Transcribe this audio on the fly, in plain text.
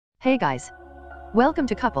Hey guys! Welcome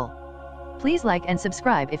to Couple. Please like and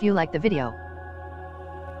subscribe if you like the video.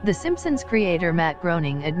 The Simpsons creator Matt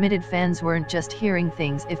Groening admitted fans weren't just hearing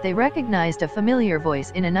things if they recognized a familiar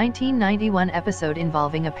voice in a 1991 episode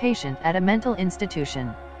involving a patient at a mental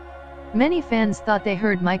institution. Many fans thought they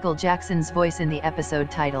heard Michael Jackson's voice in the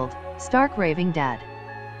episode titled, "Stark Raving Dad."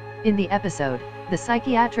 In the episode, the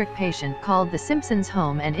psychiatric patient called the Simpsons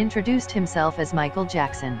home and introduced himself as Michael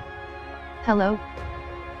Jackson. "Hello?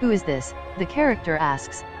 Who is this?" the character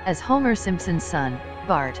asks, as Homer Simpson's son,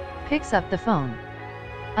 Bart, picks up the phone.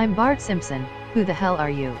 "I'm Bart Simpson, who the hell are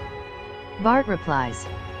you?" Bart replies.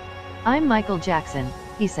 "I'm Michael Jackson,"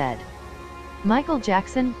 he said. "Michael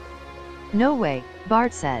Jackson? No way,"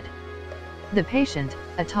 Bart said. The patient,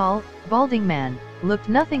 a tall, balding man, looked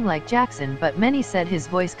nothing like Jackson, but many said his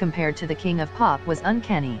voice compared to the king of pop was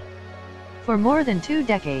uncanny. For more than 2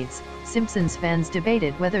 decades, Simpsons fans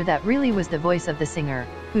debated whether that really was the voice of the singer,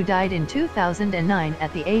 who died in 2009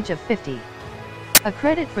 at the age of 50. A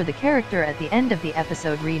credit for the character at the end of the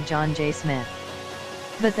episode read John J. Smith.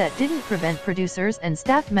 But that didn't prevent producers and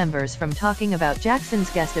staff members from talking about Jackson's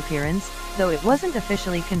guest appearance, though it wasn't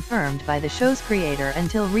officially confirmed by the show's creator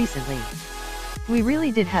until recently. "We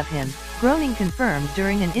really did have him," Groening confirmed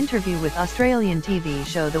during an interview with Australian TV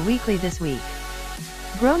show The Weekly this week.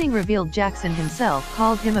 Groening revealed Jackson himself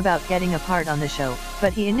called him about getting a part on the show,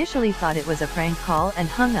 but he initially thought it was a prank call and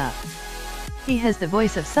hung up. "He has the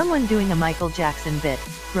voice of someone doing a Michael Jackson bit,"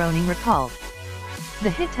 Groening recalled. The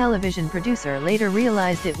hit television producer later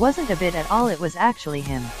realized it wasn't a bit at all, it was actually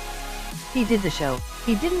him. He did the show,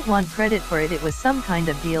 he didn't want credit for it, it was some kind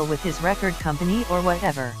of deal with his record company or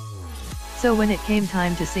whatever. So when it came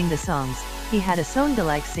time to sing the songs, he had a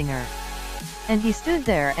sound-alike singer. And he stood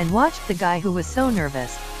there and watched the guy who was so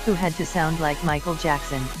nervous, who had to sound like Michael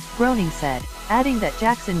Jackson, Groening said, adding that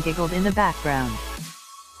Jackson giggled in the background.